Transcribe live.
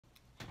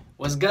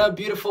What's good,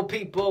 beautiful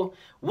people?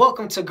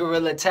 Welcome to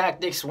Guerrilla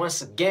Tactics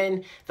once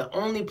again, the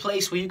only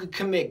place where you could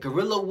commit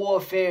guerrilla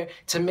warfare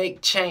to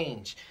make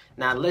change.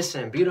 Now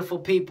listen, beautiful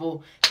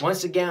people,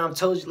 once again, I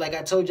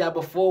told y'all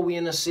before we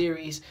in a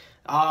series,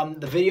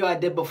 the video I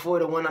did before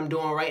the one I'm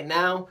doing right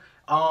now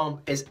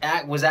was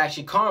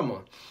actually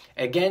karma.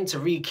 Again, to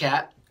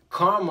recap,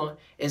 karma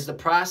is the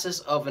process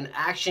of an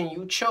action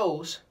you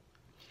chose,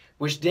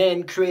 which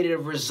then created a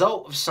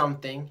result of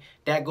something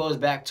that goes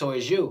back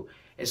towards you.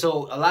 And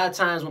so a lot of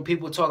times when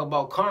people talk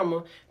about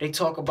karma, they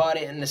talk about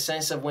it in the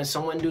sense of when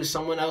someone do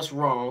someone else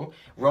wrong,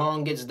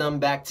 wrong gets done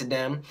back to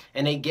them,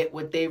 and they get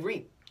what they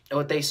reap, or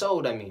what they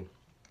sowed, I mean.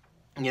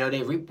 You know,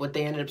 they reap what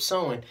they ended up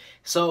sowing.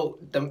 So,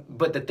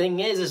 but the thing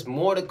is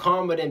more to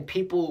karma than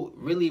people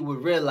really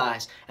would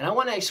realize. And I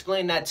want to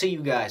explain that to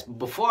you guys. But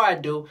before I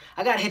do,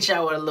 I got to hit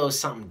y'all with a little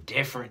something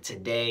different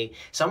today.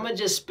 So I'm going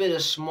to just spit a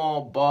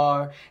small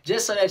bar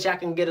just so that y'all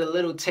can get a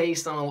little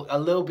taste on a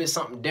little bit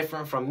something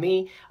different from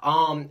me.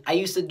 I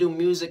used to do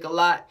music a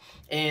lot.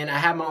 And I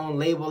had my own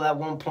label at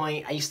one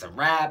point. I used to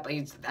rap.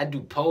 I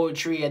do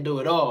poetry. I do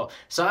it all.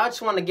 So I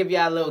just want to give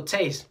y'all a little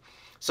taste.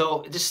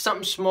 So just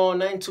something small,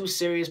 nothing too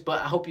serious,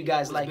 but I hope you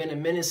guys like. It's been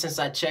a minute since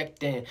I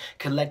checked in,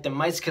 collecting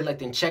mics,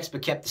 collecting checks,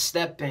 but kept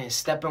the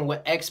stepping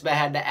with X, but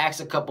had to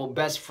ask a couple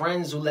best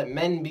friends who let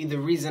men be the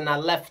reason I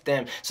left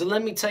them. So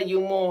let me tell you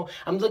more.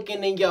 I'm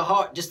looking in your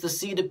heart just to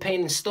see the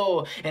pain in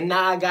store, and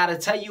now I gotta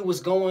tell you what's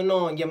going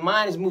on. Your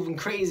mind is moving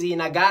crazy,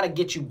 and I gotta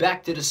get you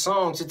back to the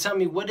song. So tell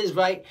me what is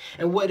right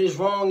and what is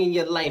wrong in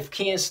your life.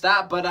 Can't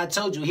stop, but I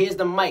told you, here's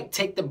the mic,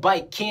 take the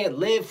bike. Can't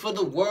live for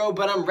the world,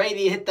 but I'm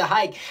ready to hit the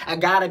hike. I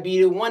gotta be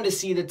the one to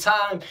see the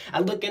time.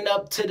 I'm looking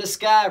up to the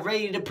sky,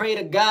 ready to pray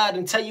to God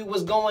and tell you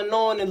what's going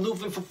on and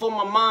looping for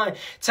my mind.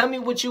 Tell me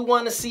what you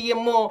want to see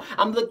and more.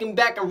 I'm looking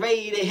back and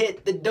ready to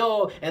hit the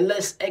door and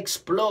let's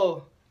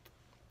explore.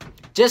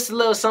 Just a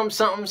little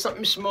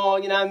something small,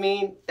 you know what I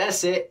mean?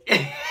 That's it.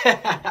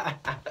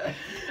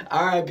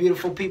 All right,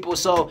 beautiful people.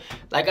 So,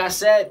 like I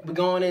said, we're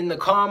going into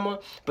karma,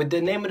 but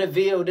the name of the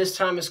video this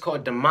time is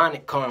called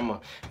Demonic Karma.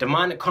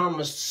 Demonic Karma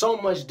is so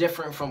much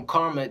different from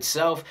karma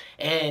itself,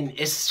 and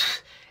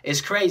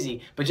it's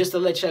crazy. But just to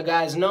let you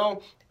guys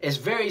know, it's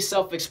very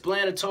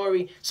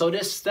self-explanatory. So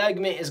this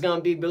segment is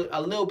going to be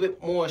a little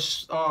bit more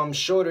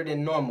shorter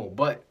than normal,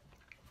 but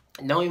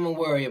don't even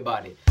worry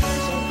about it.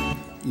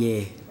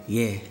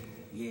 Yeah.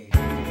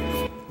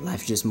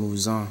 Life just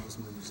moves on.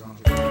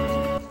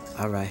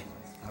 All right.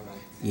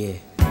 Yeah.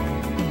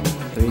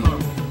 3,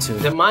 2.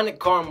 Demonic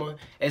karma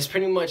is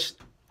pretty much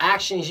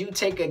actions you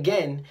take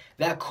again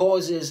that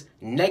causes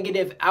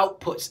negative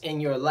outputs in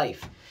your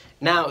life.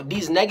 Now,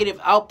 these negative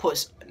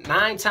outputs,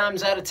 9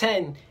 times out of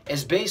 10,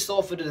 is based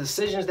off of the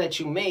decisions that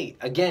you made.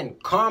 Again,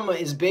 karma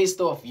is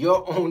based off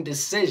your own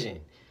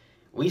decision.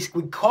 We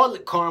call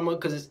it karma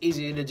because it's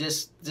easier to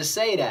just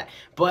say that.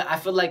 But I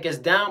feel like it's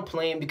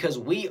downplaying because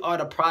we are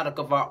the product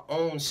of our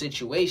own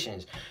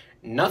situations.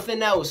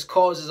 Nothing else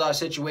causes our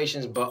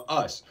situations but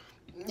us.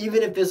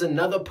 Even if there's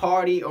another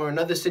party or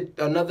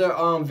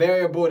another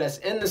variable that's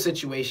in the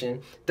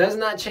situation, does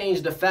not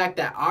change the fact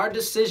that our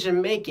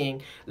decision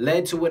making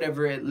led to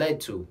whatever it led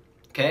to.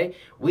 Okay?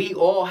 We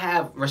all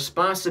have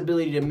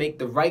responsibility to make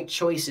the right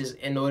choices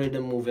in order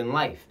to move in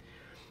life.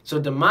 So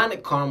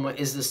demonic karma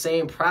is the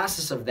same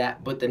process of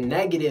that, but the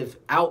negative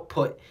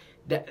output,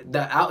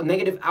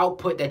 negative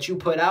output that you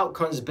put out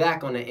comes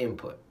back on the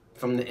input,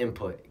 from the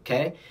input.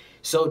 Okay?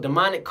 So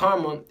demonic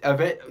karma,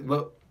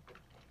 what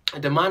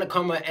demonic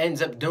karma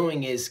ends up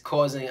doing is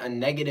causing a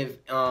negative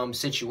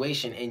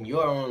situation in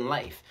your own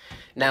life.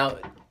 Now,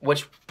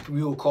 which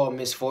we will call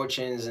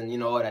misfortunes and, you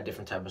know, all that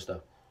different type of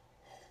stuff.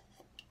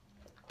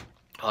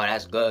 Oh,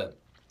 that's good.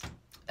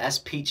 That's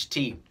peach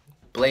tea,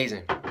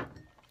 blazing.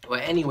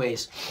 Well,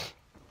 anyways,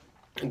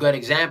 a good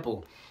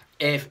example.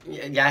 If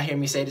y'all hear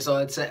me say this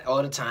all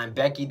the time,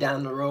 Becky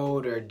down the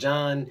road or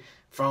John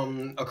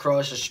from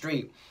across the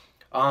street.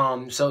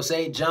 So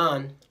say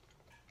John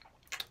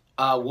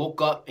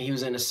woke up and he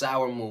was in a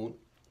sour mood.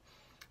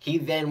 He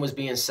then was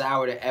being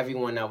sour to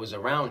everyone that was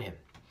around him.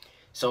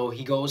 So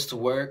he goes to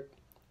work.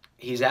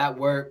 He's at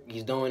work.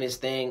 He's doing his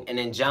thing. And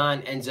then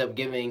John ends up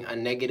giving a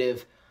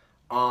negative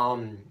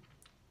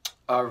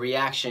a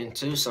reaction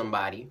to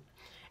somebody,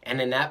 and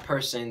then that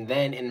person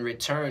then in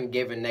return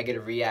gave a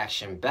negative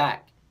reaction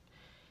back.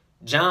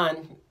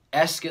 John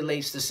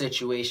escalates the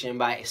situation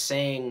by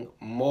saying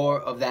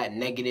more of that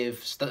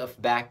negative stuff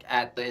back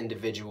at the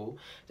individual.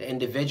 The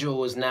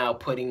individual is now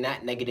putting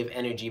that negative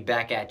energy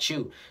back at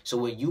you. So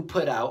what you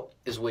put out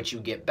is what you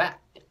get back.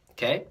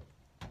 Okay?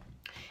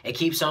 It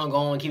keeps on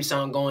going,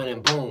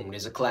 and boom,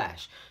 there's a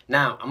clash.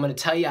 Now, I'm going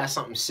to tell y'all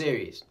something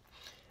serious.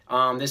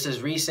 This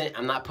is recent.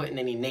 I'm not putting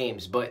any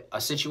names, but a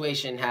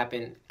situation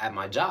happened at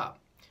my job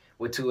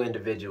with 2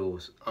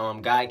 individuals.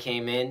 Guy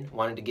came in,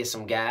 wanted to get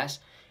some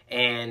gas,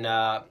 and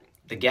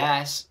the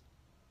gas,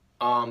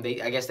 I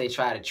guess they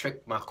tried to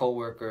trick my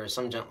coworker or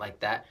some junk like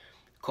that.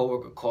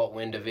 Coworker caught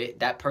wind of it.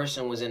 That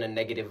person was in a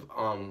negative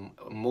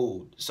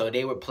mood, so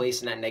they were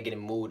placing that negative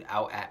mood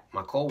out at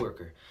my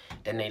coworker.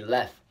 Then they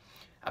left.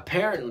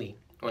 Apparently,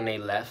 when they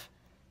left,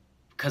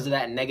 because of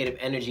that negative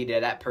energy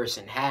that that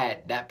person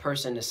had, that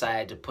person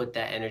decided to put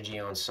that energy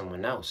on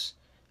someone else,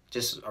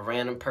 just a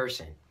random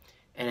person,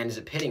 and ends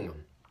up hitting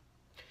them.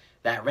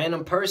 That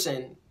random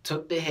person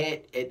took the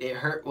hit, it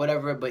hurt,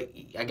 whatever, but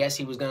I guess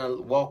he was going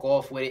to walk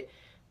off with it.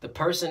 The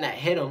person that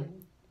hit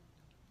him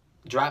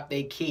dropped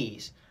their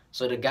keys.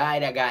 So the guy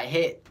that got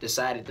hit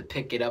decided to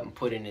pick it up and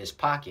put it in his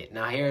pocket.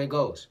 Now here it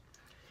goes.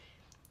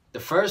 The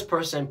first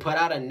person put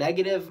out a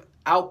negative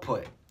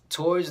output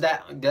towards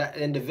that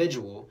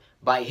individual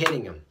by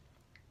hitting him.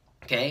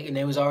 Okay? And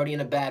they was already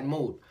in a bad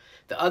mood.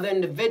 The other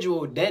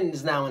individual then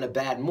is now in a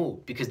bad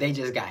mood because they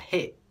just got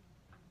hit.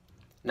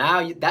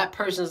 Now that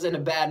person's in a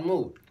bad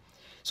mood.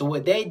 So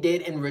what they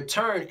did in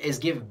return is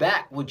give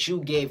back what you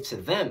gave to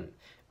them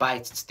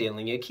by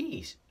stealing your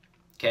keys.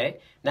 Okay?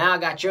 Now I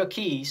got your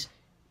keys.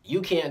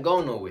 You can't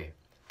go nowhere.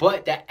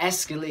 But that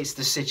escalates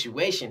the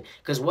situation.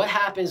 Because what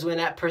happens when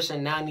that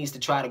person now needs to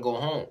try to go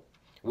home?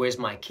 Where's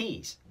my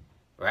keys?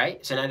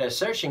 Right? So now they're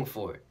searching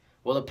for it.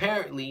 Well,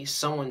 apparently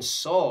someone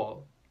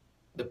saw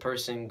the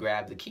person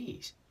grab the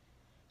keys.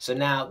 So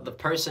now the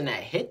person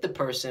that hit the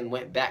person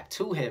went back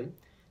to him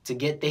to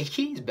get their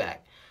keys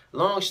back.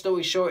 Long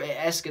story short, it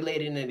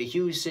escalated into a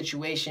huge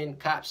situation.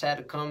 Cops had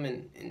to come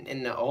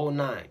in the whole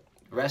nine.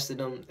 Arrested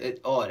them,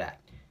 all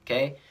that.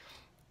 Okay?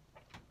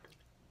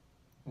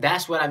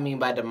 That's what I mean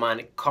by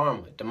demonic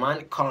karma.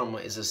 Demonic karma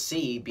is a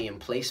seed being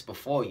placed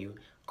before you,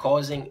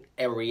 causing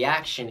a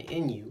reaction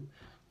in you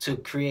to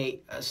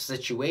create a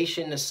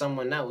situation to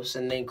someone else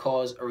and then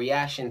cause a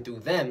reaction through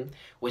them,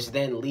 which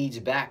then leads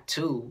back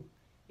to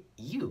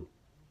you.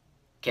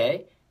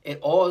 Okay? It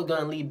all is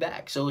going to lead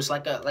back. So it's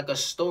like a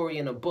story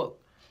in a book.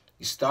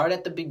 You start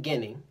at the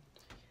beginning.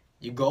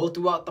 You go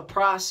throughout the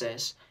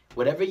process.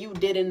 Whatever you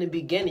did in the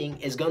beginning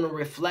is going to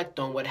reflect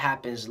on what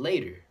happens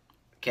later.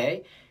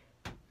 Okay?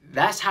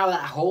 That's how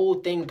that whole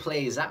thing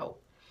plays out.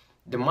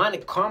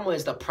 Demonic karma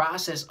is the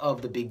process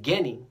of the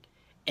beginning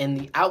and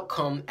the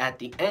outcome at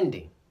the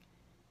ending.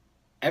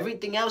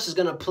 Everything else is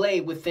going to play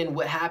within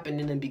what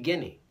happened in the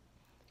beginning.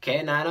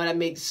 Okay? Now, I know that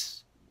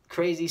makes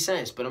crazy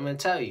sense, but I'm going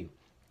to tell you.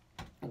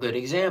 Good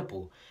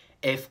example.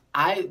 If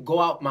I go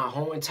out my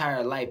whole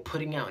entire life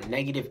putting out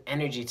negative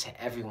energy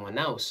to everyone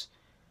else,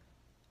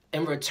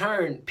 in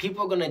return,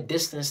 people are going to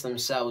distance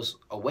themselves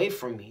away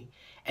from me.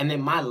 And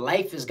then my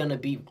life is going to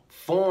be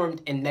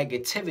formed in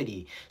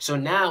negativity. So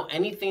now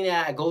anything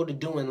that I go to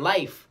do in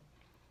life,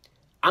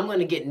 I'm going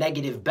to get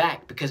negative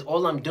back because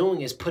all I'm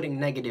doing is putting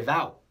negative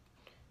out.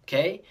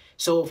 Okay?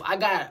 So if I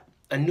got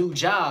a new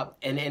job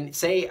and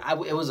say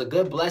it was a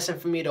good blessing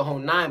for me the whole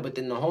nine, but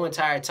then the whole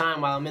entire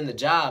time while I'm in the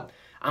job,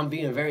 I'm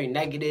being very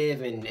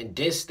negative and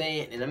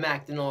distant and I'm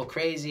acting all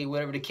crazy,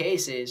 whatever the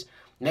case is.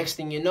 Next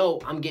thing you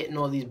know, I'm getting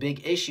all these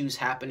big issues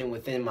happening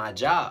within my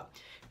job.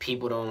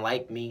 People don't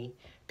like me.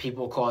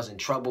 People causing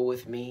trouble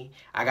with me.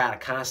 I got to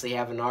constantly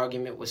have an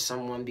argument with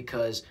someone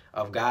because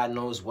of God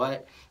knows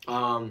what.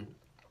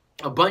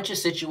 A bunch of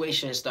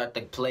situations start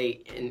to play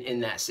in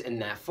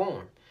that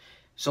form.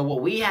 So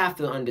what we have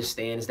to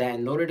understand is that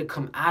in order to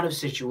come out of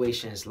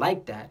situations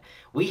like that,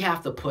 we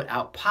have to put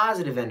out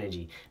positive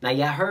energy. Now,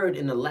 y'all heard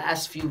in the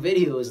last few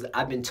videos that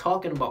I've been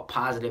talking about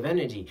positive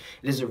energy.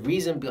 There's a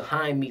reason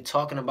behind me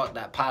talking about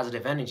that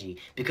positive energy,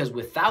 because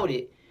without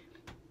it,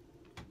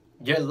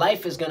 your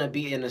life is going to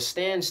be in a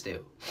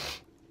standstill.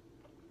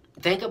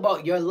 Think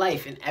about your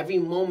life and every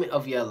moment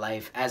of your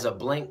life as a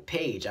blank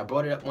page. I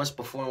brought it up once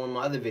before in one of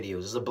my other videos.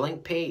 It's a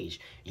blank page.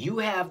 You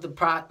have the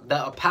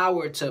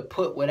power to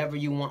put whatever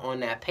you want on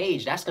that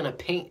page. That's going to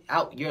paint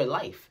out your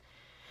life.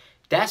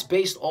 That's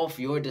based off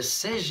your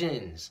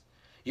decisions.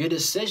 Your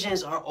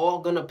decisions are all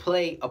going to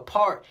play a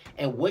part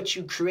in what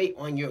you create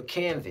on your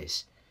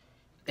canvas.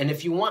 And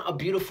if you want a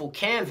beautiful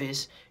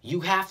canvas,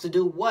 you have to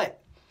do what?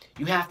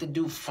 You have to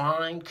do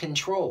fine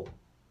control.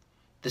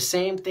 The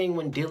same thing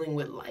when dealing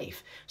with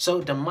life.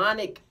 So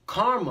demonic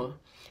karma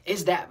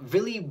is that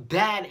really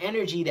bad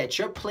energy that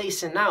you're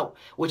placing out,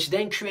 which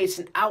then creates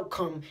an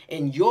outcome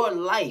in your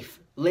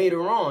life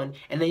later on.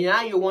 And then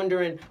now you're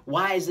wondering,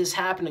 why is this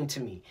happening to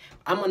me?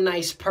 I'm a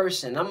nice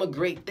person. I'm a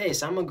great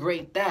this. I'm a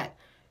great that.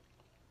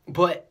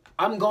 But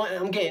I'm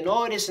getting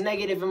all this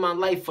negative in my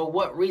life for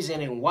what reason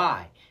and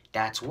why?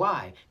 That's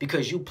why.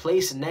 Because you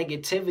placed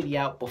negativity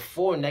out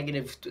before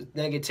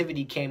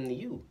negativity came to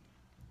you.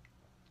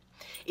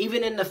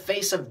 Even in the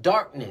face of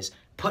darkness,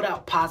 put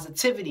out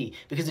positivity.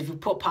 Because if you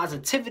put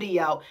positivity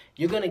out,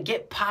 you're going to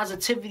get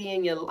positivity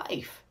in your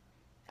life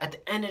at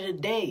the end of the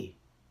day.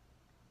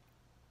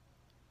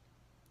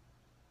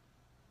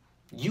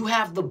 You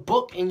have the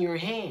book in your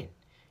hand.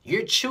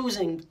 You're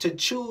choosing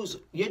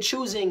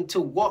to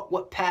walk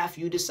what path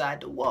you decide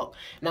to walk.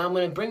 Now, I'm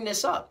going to bring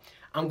this up.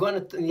 I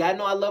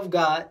know I love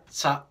God,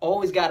 so I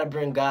always got to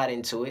bring God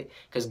into it,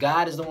 because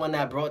God is the one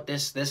that brought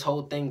this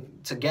whole thing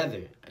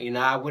together. You know,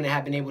 I wouldn't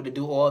have been able to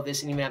do all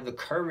this and even have the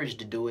courage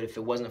to do it if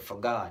it wasn't for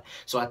God.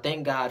 So I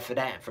thank God for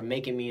that, for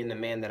making me in the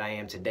man that I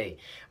am today.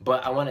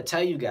 But I want to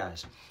tell you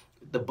guys,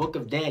 the book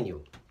of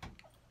Daniel.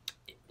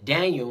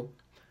 Daniel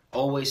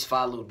always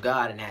followed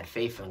God and had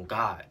faith in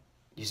God.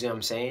 You see what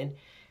I'm saying?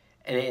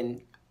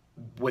 And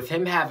with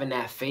him having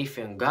that faith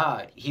in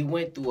God, he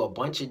went through a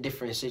bunch of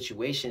different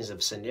situations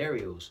of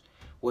scenarios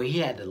where he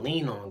had to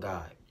lean on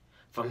God.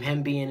 From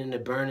him being in the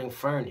burning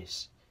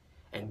furnace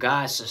and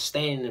God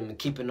sustaining him and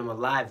keeping him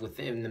alive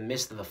within the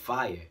midst of the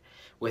fire.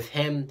 With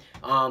him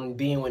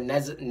being with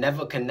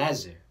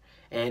Nebuchadnezzar.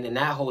 And in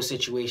that whole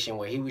situation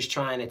where he was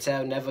trying to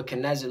tell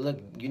Nebuchadnezzar, look,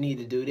 you need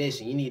to do this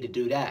and you need to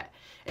do that.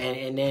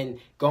 And then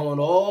going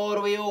all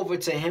the way over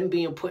to him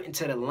being put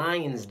into the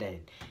lion's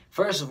den.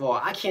 First of all,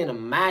 I can't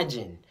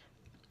imagine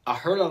a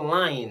herd of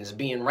lions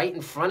being right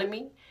in front of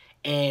me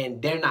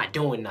and they're not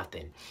doing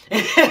nothing.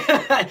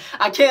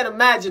 I can't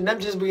imagine them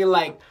just being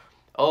like,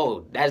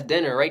 oh, that's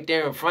dinner right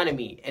there in front of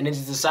me. And then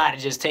just decide to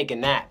just take a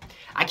nap.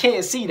 I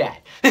can't see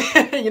that.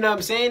 You know what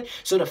I'm saying?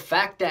 So the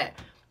fact that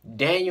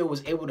Daniel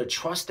was able to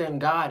trust in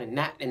God in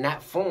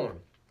that form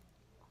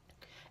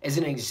is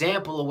an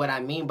example of what I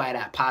mean by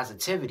that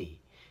positivity.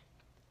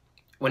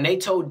 When they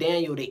told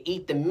Daniel to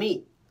eat the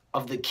meat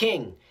of the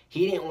king,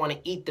 he didn't want to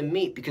eat the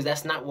meat because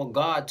that's not what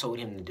God told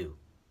him to do.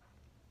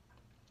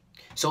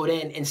 So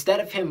then instead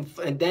of him,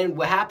 and then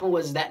what happened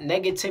was that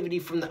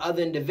negativity from the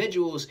other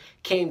individuals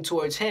came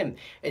towards him.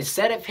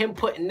 Instead of him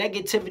putting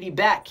negativity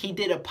back, he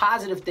did a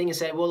positive thing and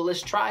said, well,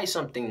 let's try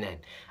something then.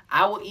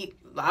 I'll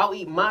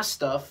eat my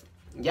stuff,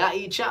 y'all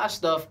eat y'all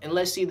stuff, and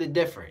let's see the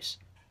difference.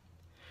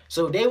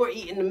 So they were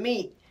eating the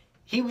meat.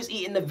 He was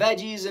eating the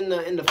veggies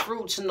and the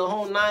fruits and the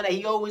whole nine that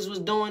he always was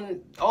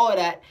doing, all of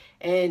that.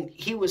 And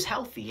he was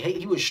healthy.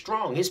 He was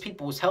strong. His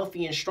people was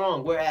healthy and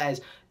strong. Whereas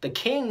the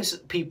king's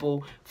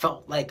people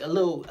felt like a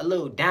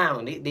little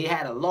down. They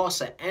had a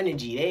loss of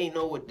energy. They didn't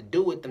know what to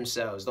do with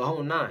themselves, the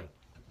whole nine.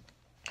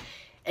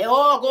 It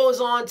all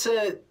goes on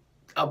to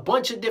a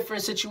bunch of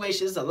different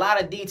situations. A lot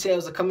of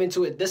details that come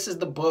into it. This is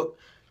the book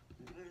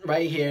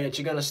right here that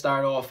you're going to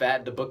start off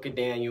at, the book of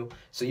Daniel.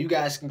 So you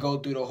guys can go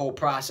through the whole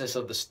process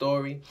of the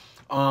story.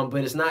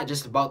 But it's not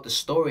just about the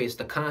story. It's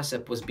the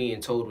concept was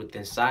being told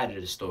within inside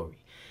of the story.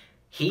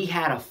 He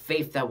had a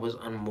faith that was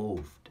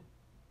unmoved.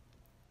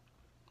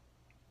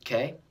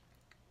 Okay?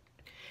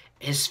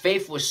 His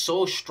faith was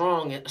so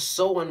strong and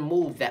so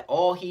unmoved that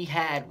all he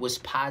had was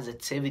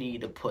positivity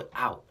to put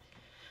out.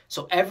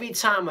 So every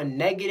time a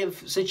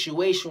negative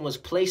situation was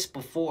placed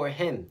before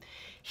him,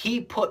 he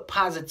put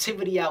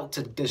positivity out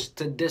to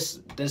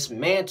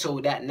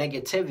dismantle that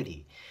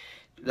negativity.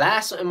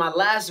 In my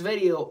last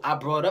video, I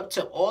brought up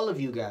to all of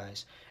you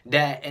guys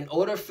that in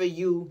order for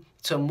you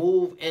to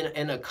move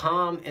in a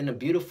calm and a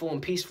beautiful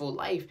and peaceful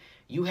life,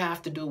 you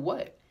have to do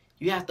what?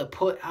 You have to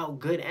put out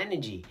good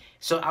energy.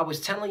 So I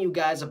was telling you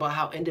guys about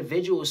how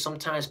individuals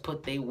sometimes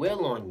put their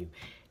will on you.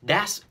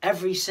 That's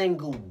every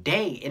single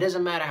day. It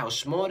doesn't matter how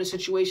small the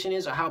situation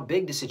is or how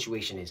big the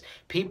situation is.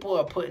 People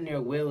are putting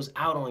their wills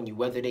out on you,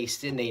 whether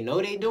they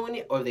know they're doing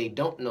it or they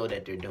don't know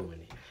that they're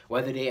doing it.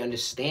 Whether they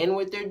understand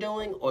what they're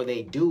doing or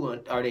they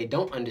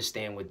don't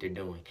understand what they're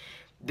doing.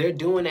 They're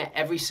doing that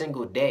every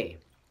single day.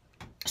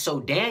 So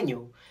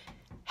Daniel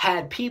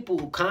had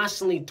people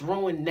constantly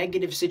throwing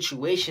negative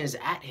situations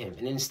at him.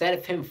 And instead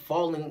of him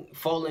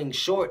falling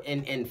short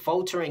and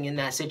faltering in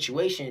that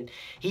situation,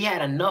 he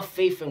had enough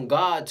faith in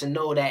God to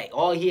know that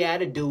all he had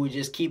to do was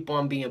just keep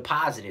on being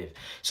positive.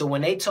 So when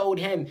they told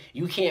him,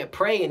 you can't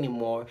pray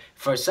anymore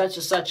for such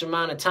and such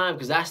amount of time,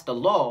 because that's the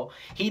law,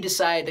 he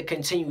decided to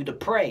continue to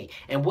pray.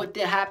 And what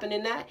did happen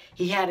in that?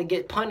 He had to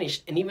get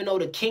punished. And even though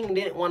the king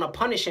didn't want to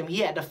punish him, he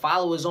had to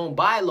follow his own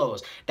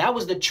bylaws. That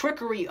was the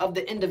trickery of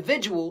the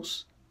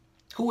individuals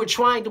who were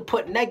trying to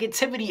put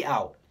negativity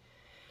out.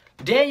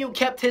 Daniel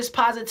kept his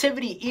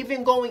positivity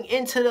even going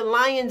into the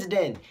lion's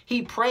den.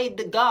 He prayed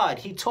to God.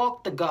 He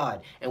talked to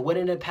God. And what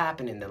ended up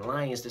happening? The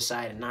lions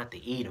decided not to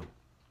eat him.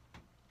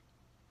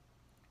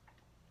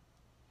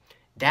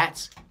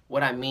 That's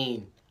what I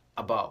mean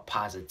about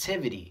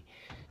positivity.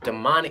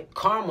 Demonic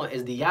karma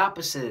is the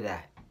opposite of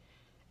that.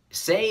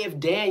 Say if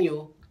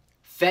Daniel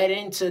fed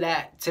into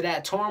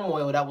that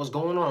turmoil that was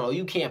going on. Oh,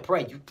 you can't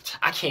pray.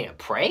 I can't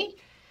pray?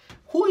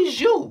 Who is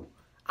you?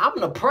 I'm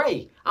going to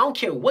pray. I don't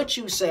care what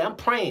you say. I'm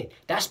praying.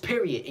 That's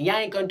period. And y'all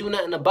ain't going to do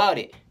nothing about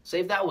it. Say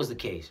if that was the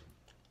case.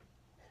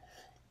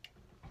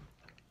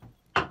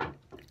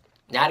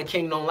 Now the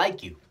king don't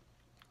like you.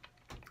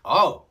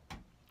 Oh,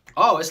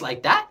 it's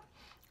like that?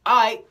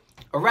 All right,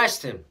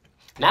 arrest him.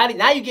 Now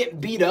you're getting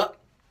beat up.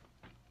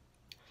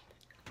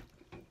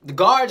 The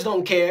guards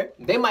don't care.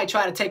 They might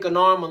try to take an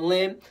arm, a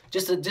limb,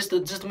 just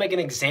to make an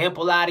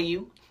example out of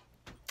you.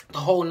 The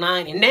whole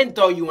nine, and then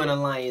throw you in a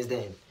lion's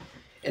den.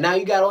 And now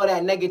you got all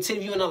that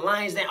negativity in the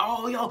lion's den.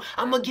 Oh, yo,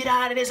 I'm going to get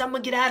out of this. I'm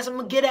going to get out of this. I'm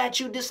going to get at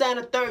you. This, that, and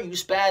the third. You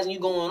spazzing, you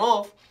going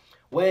off.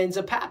 What ends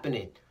up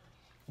happening?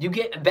 You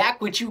get back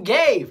what you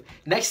gave.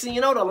 Next thing you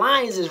know, the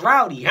lions is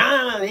rowdy.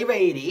 They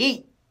ready to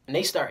eat. And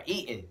they start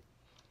eating.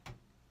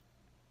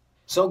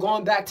 So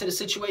going back to the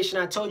situation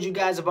I told you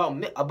guys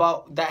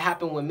about that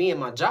happened with me and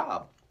my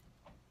job.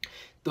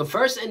 The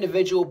first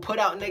individual put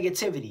out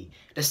negativity.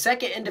 The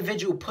second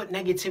individual put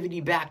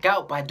negativity back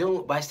out by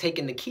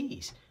taking the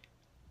keys.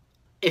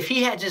 If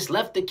he had just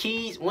left the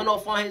keys, went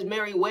off on his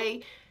merry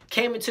way,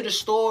 came into the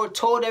store,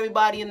 told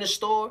everybody in the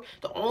store,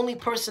 the only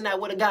person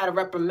that would have got a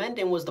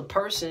reprimanding was the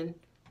person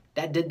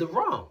that did the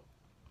wrong.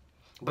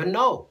 But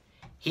no,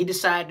 he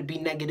decided to be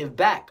negative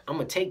back. I'm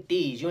going to take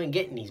these. You ain't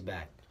getting these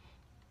back.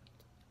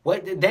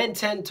 What then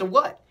tend to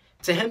what?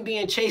 To him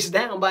being chased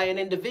down by an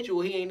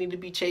individual he ain't need to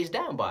be chased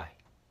down by.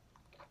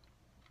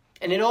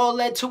 And it all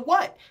led to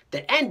what?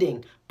 The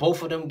ending,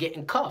 both of them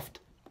getting cuffed.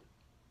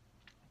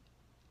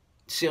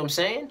 See what I'm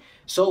saying?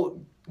 So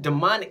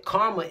demonic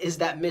karma is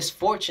that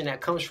misfortune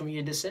that comes from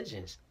your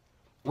decisions.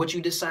 What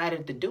you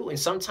decided to do. And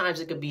sometimes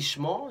it could be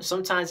small.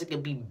 Sometimes it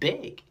could be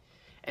big.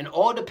 And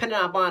all depending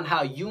upon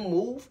how you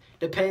move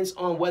depends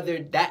on whether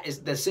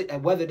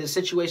whether the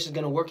situation is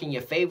going to work in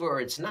your favor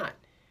or it's not.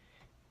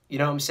 You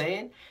know what I'm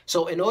saying?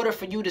 So in order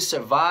for you to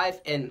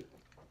survive and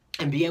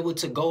be able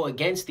to go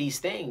against these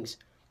things,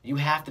 you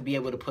have to be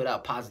able to put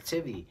out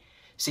positivity.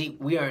 See,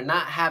 we are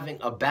not having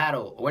a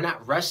battle. We're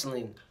not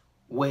wrestling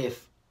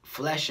with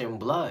flesh and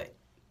blood.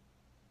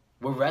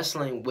 We're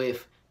wrestling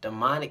with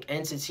demonic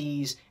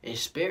entities and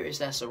spirits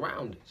that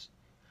surround us.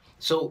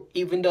 So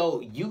even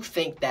though you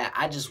think that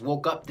I just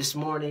woke up this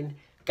morning,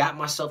 got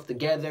myself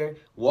together,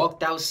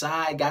 walked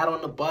outside, got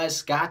on the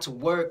bus, got to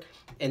work,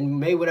 and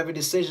made whatever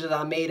decisions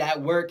I made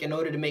at work in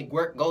order to make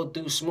work go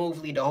through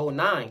smoothly, the whole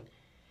nine,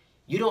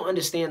 you don't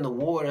understand the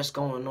war that's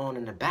going on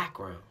in the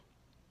background.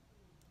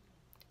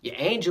 The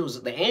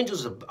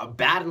angels are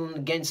battling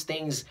against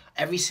things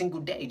every single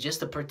day just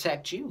to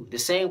protect you. The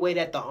same way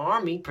that the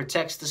army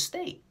protects the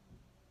state.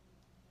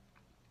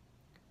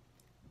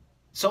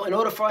 So in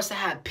order for us to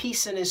have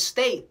peace in this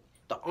state,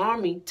 the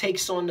army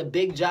takes on the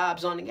big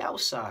jobs on the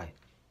outside.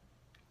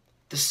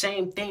 The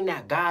same thing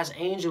that God's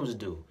angels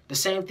do. The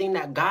same thing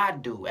that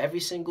God do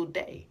every single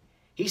day.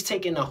 He's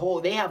taking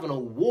they having a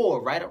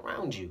war right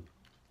around you.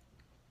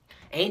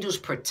 Angels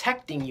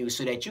protecting you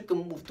so that you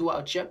can move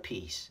throughout your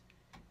peace.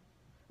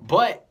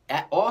 But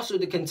also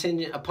the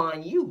contingent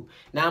upon you.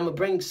 Now I'm going to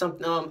bring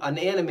something, an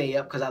anime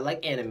up because I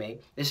like anime.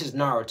 This is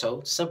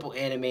Naruto. Simple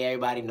anime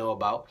everybody know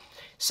about.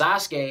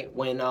 Sasuke,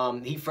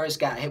 when he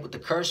first got hit with the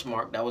curse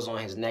mark that was on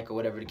his neck or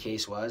whatever the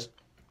case was,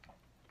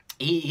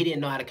 he didn't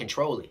know how to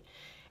control it.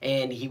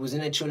 And he was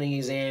in the Chunin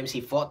exams.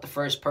 He fought the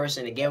first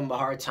person. It gave him a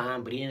hard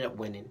time, but he ended up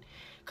winning.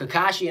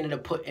 Kakashi ended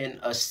up putting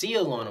a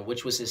seal on him,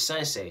 which was his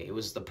sensei. It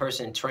was the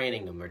person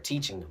training him or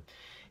teaching him.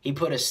 He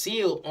put a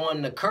seal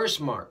on the curse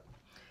mark.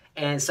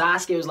 And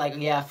Sasuke was like,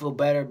 yeah, I feel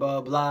better, blah,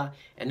 blah.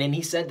 And then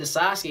he said to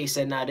Sasuke, he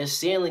said, nah, this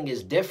sealing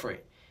is different.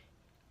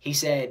 He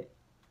said,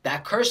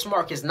 that curse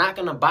mark is not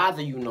going to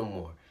bother you no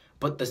more.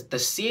 But the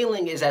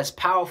sealing is as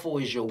powerful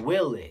as your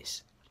will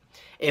is.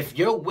 If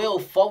your will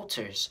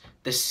falters,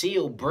 the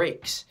seal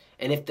breaks.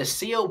 And if the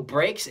seal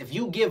breaks, if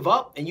you give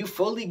up and you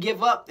fully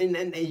give up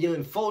and you're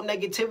in full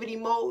negativity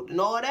mode and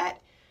all that,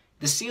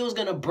 the seal is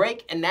going to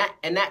break and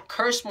that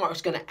curse mark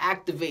is going to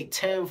activate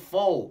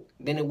tenfold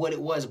than what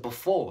it was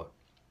before.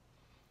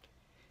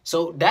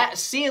 So that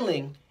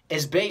sealing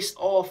is based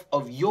off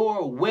of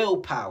your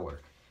willpower.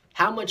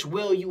 How much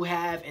will you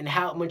have and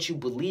how much you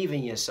believe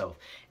in yourself.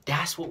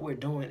 That's what we're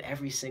doing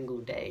every single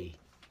day.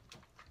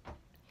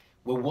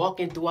 We're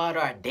walking throughout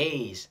our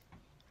days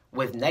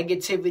with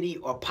negativity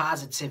or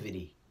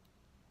positivity.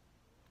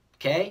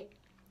 Okay?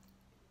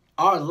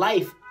 Our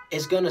life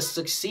is going to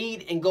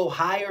succeed and go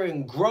higher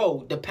and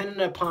grow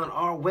depending upon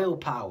our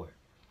willpower.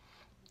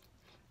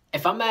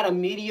 If I'm at a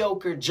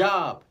mediocre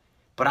job,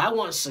 but I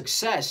want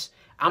success,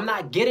 I'm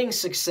not getting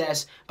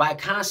success by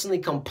constantly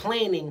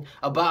complaining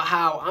about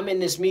how I'm in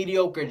this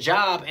mediocre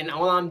job and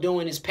all I'm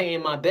doing is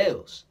paying my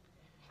bills.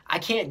 I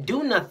can't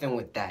do nothing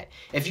with that.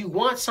 If you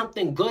want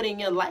something good in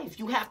your life,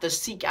 you have to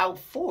seek out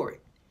for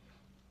it.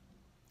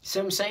 See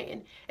what I'm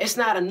saying? It's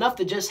not enough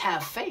to just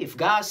have faith.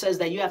 God says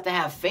that you have to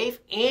have faith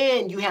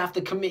and you have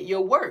to commit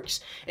your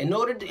works. In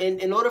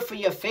order for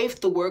your faith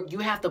to work, you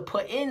have to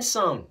put in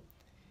some.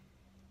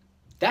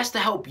 That's to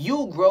help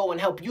you grow and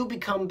help you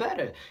become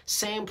better.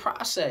 Same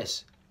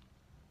process.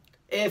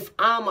 If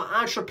I'm an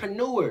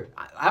entrepreneur,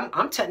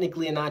 I'm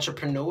technically an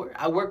entrepreneur.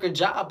 I work a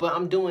job, but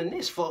I'm doing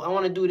this I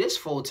want to do this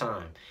full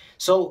time.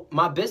 So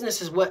my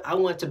business is what I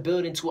want to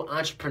build into an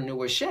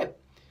entrepreneurship.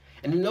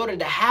 And in order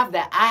to have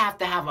that, I have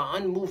to have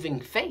an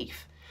unmoving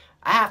faith.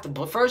 I have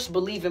to first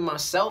believe in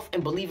myself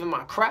and believe in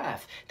my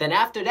craft. Then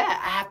after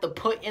that, I have to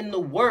put in the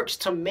works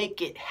to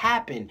make it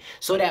happen.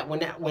 So that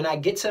when I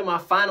get to my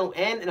final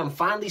end and I'm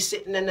finally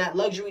sitting in that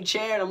luxury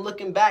chair and I'm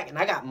looking back and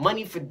I got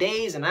money for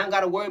days and I don't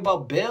got to worry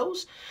about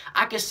bills,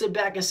 I can sit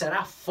back and say,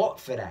 I fought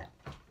for that.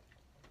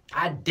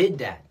 I did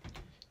that.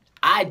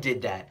 I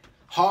did that.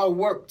 Hard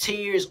work,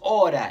 tears,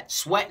 all that.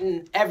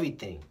 Sweating,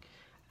 everything.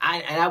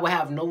 And I would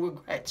have no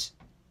regrets.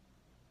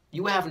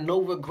 You have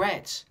no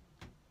regrets.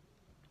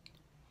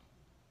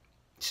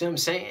 See what I'm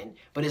saying?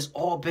 But it's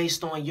all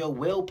based on your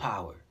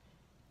willpower.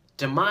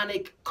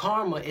 Demonic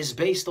karma is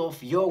based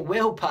off your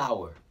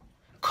willpower.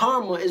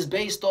 Karma is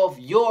based off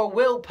your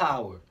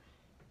willpower.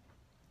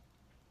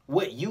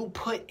 What you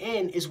put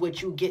in is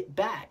what you get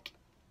back.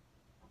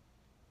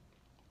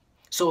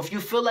 So if you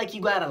feel like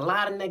you got a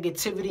lot of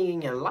negativity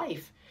in your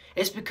life,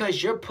 It's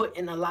because you're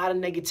putting a lot of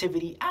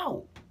negativity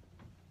out.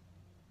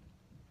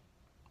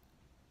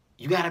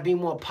 You got to be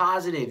more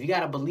positive. You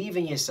got to believe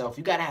in yourself.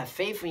 You got to have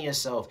faith in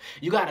yourself.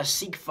 You got to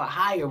seek for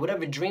higher.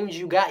 Whatever dreams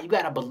you got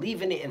to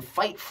believe in it and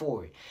fight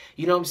for it.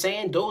 You know what I'm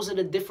saying? Those are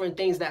the different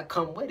things that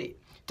come with it.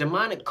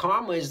 Demonic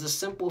karma is the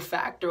simple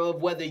factor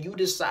of whether you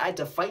decide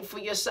to fight for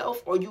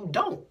yourself or you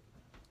don't.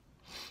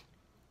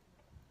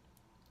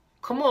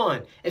 Come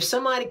on. If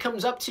somebody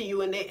comes up to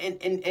you and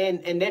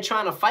they're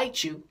trying to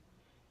fight you,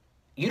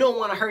 you don't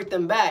want to hurt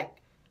them back.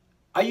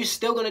 Are you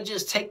still going to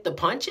just take the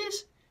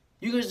punches?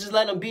 You can just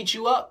let them beat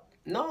you up?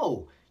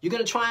 No. You're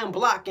going to try and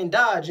block and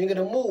dodge. And you're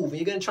going to move. And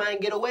you're going to try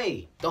and get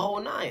away. The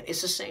whole nine.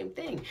 It's the same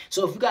thing.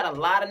 So if you got a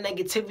lot of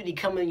negativity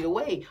coming your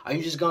way, are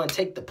you just going to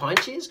take the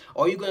punches?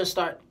 Or are you going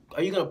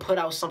to put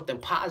out something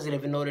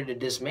positive in order to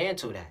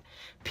dismantle that?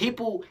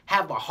 People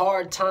have a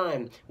hard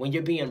time when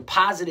you're being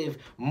positive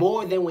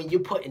more than when you're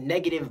putting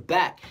negative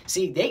back.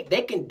 See, they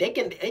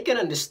can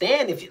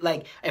understand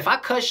if I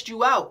cussed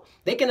you out,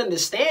 they can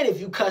understand if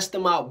you cussed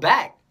them out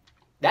back.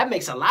 That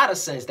makes a lot of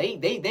sense. They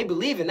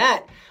believe in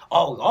that.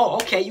 Oh,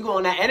 okay, you go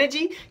on that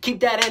energy? Keep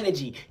that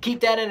energy.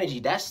 Keep that energy.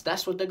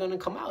 That's what they're gonna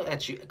come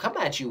at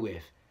you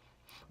with.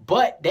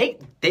 But they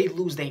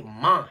lose their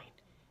mind.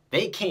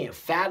 They can't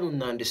fathom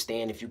and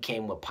understand if you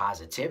came with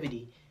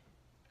positivity.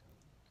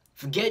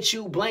 Forget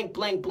you, blank,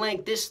 blank,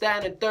 blank, this,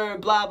 that, and the third,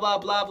 blah, blah,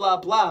 blah, blah,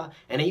 blah.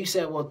 And then you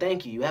said, well,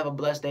 thank you. You have a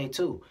blessed day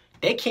too.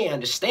 They can't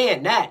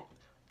understand that.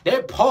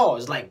 They're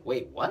paused like,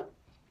 wait, what?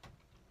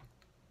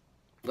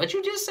 What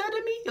you just said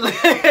to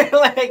me?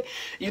 Like,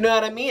 you know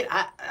what I mean?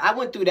 I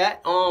went through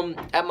that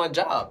at my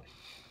job.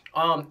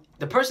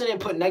 The person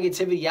didn't put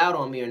negativity out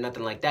on me or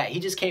nothing like that. He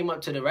just came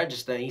up to the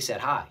register and he said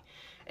hi.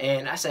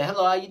 And I said,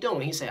 hello, how you doing?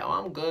 He said, oh,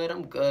 I'm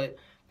good.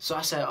 So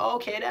I said, oh,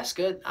 okay, that's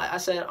good. I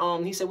said,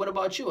 he said, what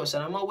about you? I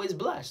said, I'm always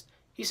blessed.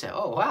 He said,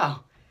 oh,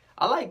 wow.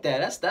 I like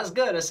that. That's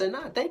good. I said,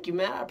 nah, thank you,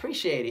 man. I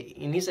appreciate it.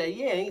 And he said,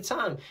 yeah,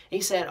 anytime.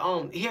 He said,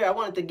 here, I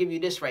wanted to give you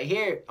this right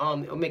here.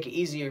 It'll make it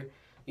easier,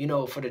 you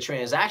know, for the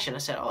transaction. I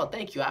said, oh,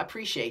 thank you. I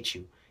appreciate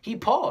you. He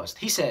paused.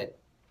 He said,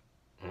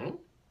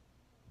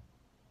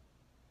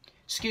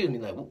 excuse me,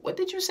 like, what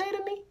did you say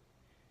to me?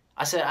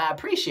 I said, I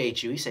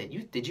appreciate you. He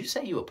said, did you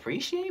say you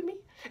appreciate me?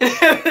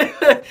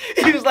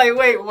 He was like,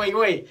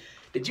 wait.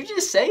 Did you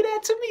just say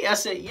that to me? I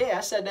said, yeah,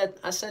 I said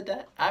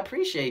that. I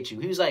appreciate you.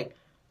 He was like,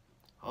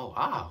 oh,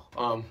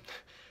 wow.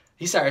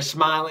 He started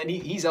smiling.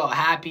 He's all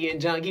happy and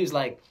junk. He was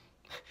like,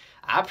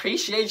 I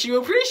appreciate you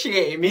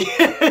appreciating me.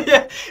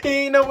 He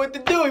didn't know what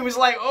to do. He was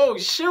like, oh,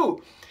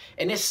 shoot.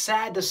 And it's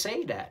sad to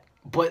say that,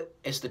 but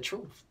it's the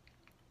truth.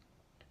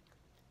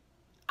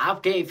 I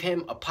gave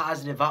him a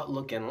positive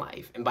outlook in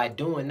life. And by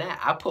doing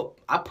that,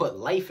 I put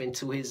life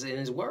into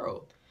his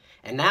world.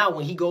 And now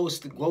when he goes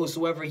to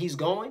wherever he's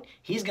going,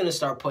 he's going to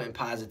start putting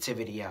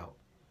positivity out.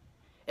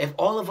 If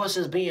all of us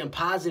is being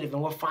positive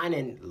and we're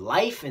finding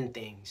life in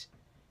things,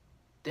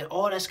 then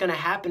all that's going to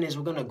happen is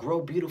we're going to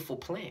grow beautiful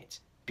plants,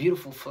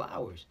 beautiful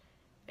flowers.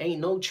 Ain't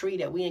no tree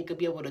that we ain't going to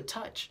be able to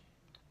touch.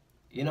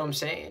 You know what I'm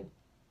saying?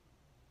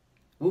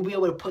 We'll be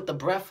able to put the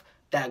breath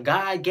that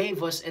God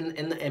gave us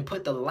and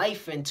put the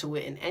life into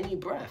it in any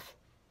breath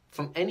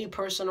from any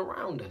person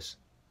around us.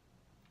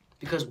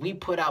 Because we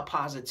put out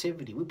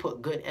positivity. We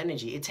put good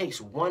energy. It takes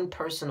one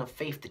person of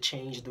faith to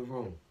change the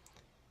room.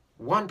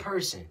 One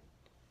person.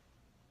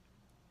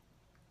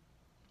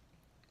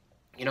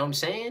 You know what I'm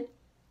saying?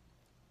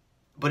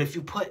 But if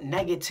you put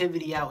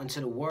negativity out into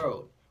the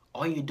world,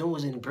 all you're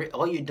doing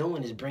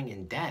is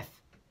bringing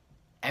death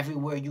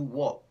everywhere you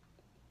walk.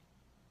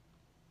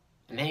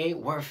 And they ain't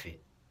worth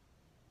it.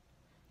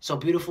 So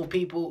beautiful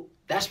people,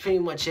 that's pretty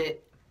much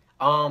it.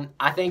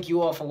 I thank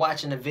you all for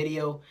watching the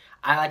video.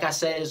 Like I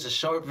said, it's a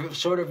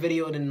shorter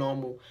video than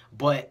normal,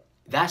 but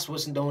that's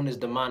what's known as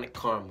demonic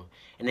karma.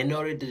 And in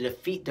order to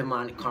defeat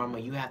demonic karma,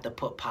 you have to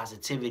put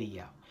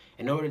positivity out.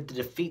 In order to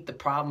defeat the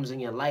problems in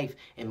your life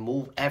and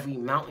move every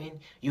mountain,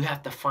 you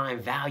have to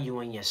find value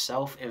in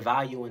yourself and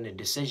value in the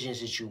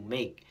decisions that you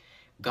make.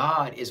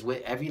 God is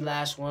with every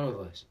last one of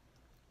us.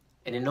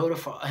 And in order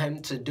for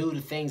him to do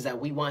the things that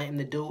we want him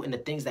to do and the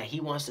things that he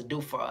wants to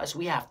do for us,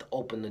 we have to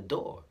open the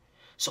door.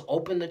 So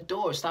open the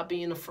door. Stop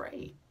being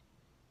afraid.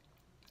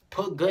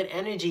 Put good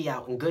energy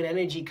out, and good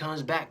energy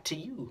comes back to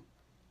you.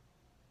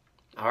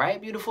 All right,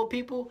 beautiful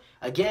people?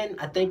 Again,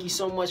 I thank you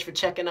so much for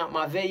checking out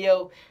my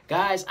video.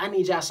 Guys, I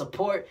need y'all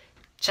support.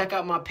 Check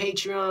out my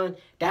Patreon.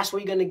 That's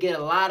where you're going to get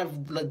a lot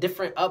of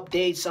different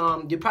updates.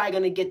 You're probably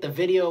going to get the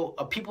video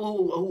of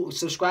people who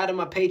subscribe to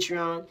my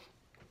Patreon.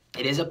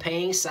 It is a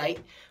paying site,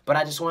 but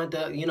I just wanted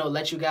to,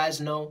 let you guys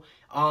know.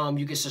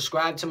 You can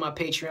subscribe to my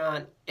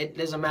Patreon It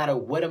doesn't matter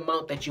what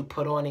amount that you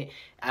put on it.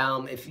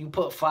 If you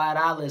put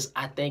 $5,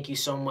 I thank you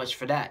so much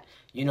for that.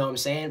 You know what I'm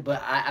saying?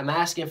 But I'm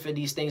asking for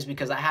these things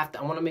because I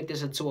want to make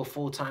this into a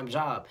full-time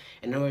job.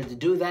 In order to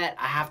do that,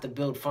 I have to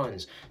build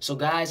funds. So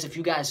guys, if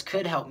you guys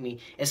could help me,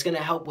 it's going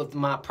to help with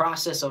my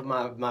process of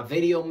my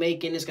video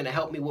making. It's going to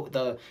help me with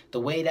the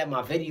way that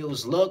my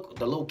videos look,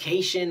 the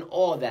location,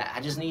 all that.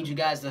 I just need you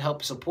guys to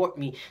help support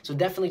me. So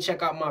definitely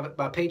check out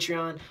my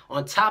Patreon.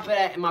 On top of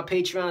that, my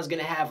Patreon is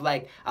going to have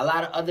like a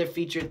lot of other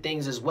featured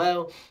things as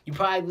well. You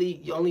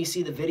only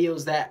see the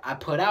videos that I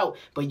put out,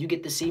 but you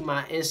get to see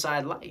my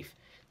inside life.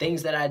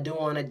 Things that I do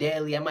on a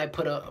daily. I might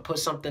put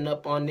something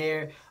up on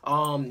there.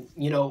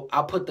 You know,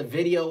 I'll put the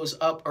videos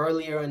up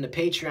earlier in the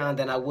Patreon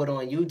than I would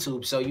on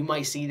YouTube. So you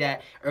might see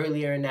that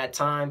earlier in that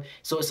time.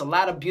 So it's a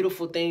lot of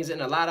beautiful things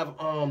and a lot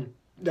of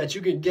that you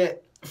can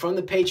get from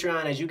the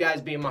Patreon as you guys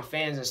being my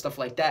fans and stuff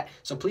like that.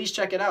 So please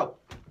check it out.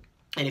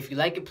 And if you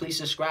like it, please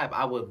subscribe.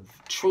 I would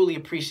truly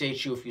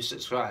appreciate you if you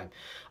subscribe.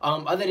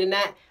 Other than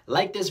that,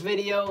 like this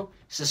video,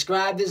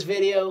 subscribe this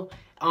video.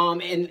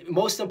 And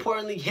most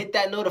importantly, hit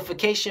that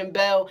notification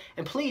bell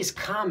and please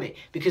comment,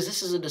 because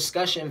this is a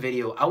discussion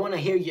video. I want to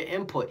hear your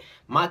input.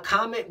 My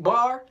comment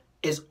bar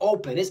is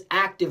open. It's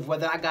active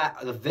whether I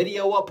got the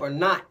video up or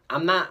not.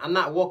 I'm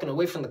not walking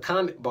away from the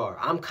comment bar.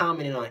 I'm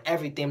commenting on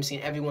everything. I'm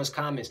seeing everyone's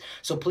comments.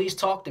 So please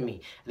talk to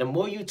me. The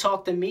more you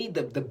talk to me,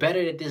 the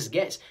better that this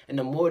gets, and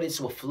the more this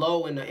will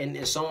flow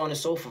and so on and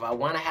so forth. I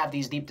want to have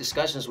these deep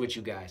discussions with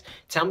you guys.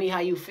 Tell me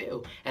how you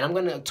feel, and I'm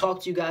going to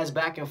talk to you guys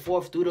back and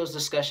forth through those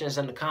discussions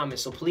in the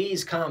comments. So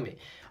please comment.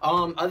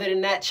 Other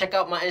than that, check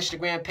out my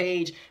Instagram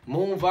page,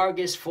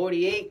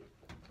 MoonVargas48.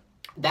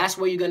 That's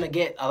where you're going to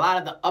get a lot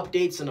of the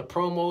updates and the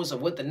promos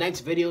of what the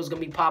next video is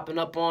going to be popping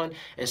up on,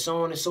 and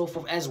so on and so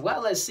forth, as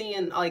well as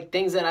seeing like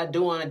things that I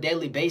do on a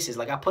daily basis.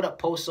 Like I put up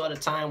posts all the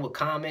time with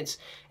comments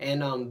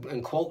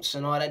and quotes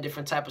and all that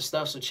different type of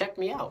stuff. So check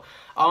me out.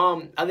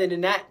 Other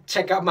than that,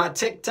 check out my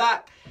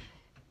TikTok.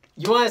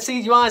 You want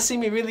to see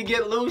me really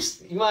get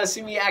loose? You want to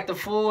see me act a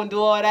fool and do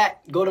all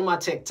that? Go to my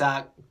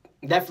TikTok.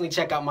 Definitely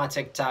check out my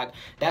TikTok.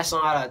 That's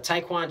on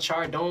Taekwon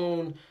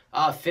Chardon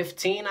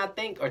 15, I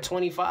think, or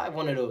 25,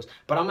 one of those.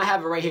 But I'm gonna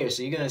have it right here,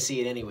 so you're gonna see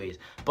it anyways.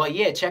 But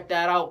yeah, check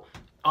that out.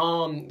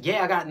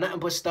 Yeah, I got nothing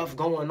but stuff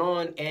going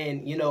on,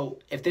 and you know,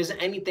 if there's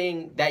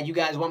anything that you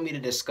guys want me to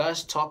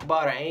discuss, talk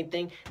about, or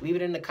anything, leave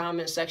it in the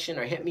comment section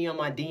or hit me on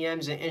my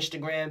DMs and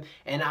Instagram,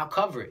 and I'll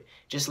cover it.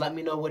 Just let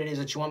me know what it is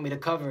that you want me to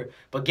cover.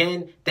 But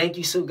again, thank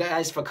you so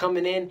guys for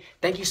coming in.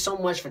 Thank you so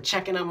much for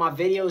checking out my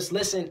videos.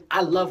 Listen,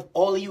 I love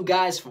all of you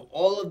guys for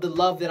all of the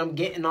love that I'm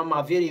getting on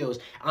my videos.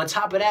 On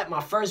top of that,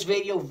 my first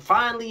video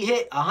finally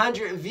hit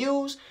 100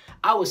 views.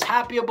 I was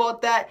happy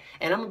about that,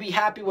 and I'm going to be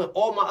happy when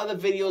all my other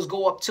videos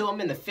go up too.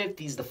 I'm in the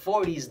 50s, the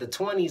 40s, the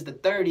 20s, the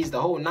 30s, the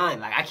whole nine.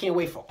 Like, I can't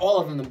wait for all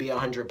of them to be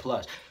 100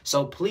 plus.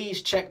 So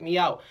please check me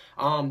out.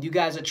 You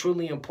guys are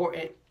truly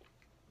important.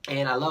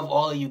 And I love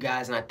all of you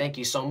guys, and I thank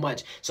you so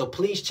much. So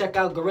please check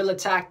out Guerrilla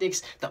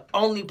Tactics, the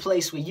only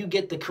place where you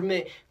get to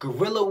commit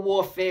guerrilla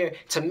warfare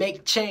to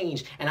make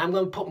change. And I'm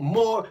going to put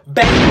more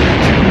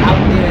bangers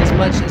out there as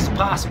much as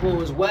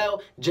possible as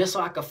well, just so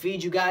I can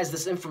feed you guys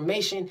this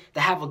information, to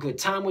have a good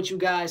time with you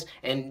guys,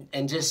 and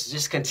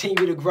just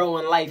continue to grow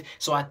in life.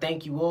 So I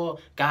thank you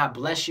all. God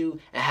bless you,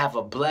 and have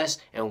a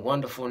blessed and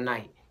wonderful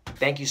night.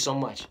 Thank you so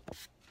much.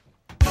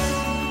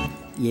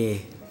 Yeah.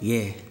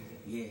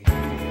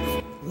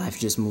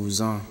 Life just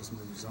moves on.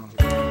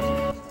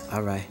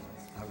 All right.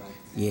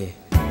 Yeah.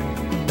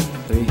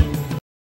 3.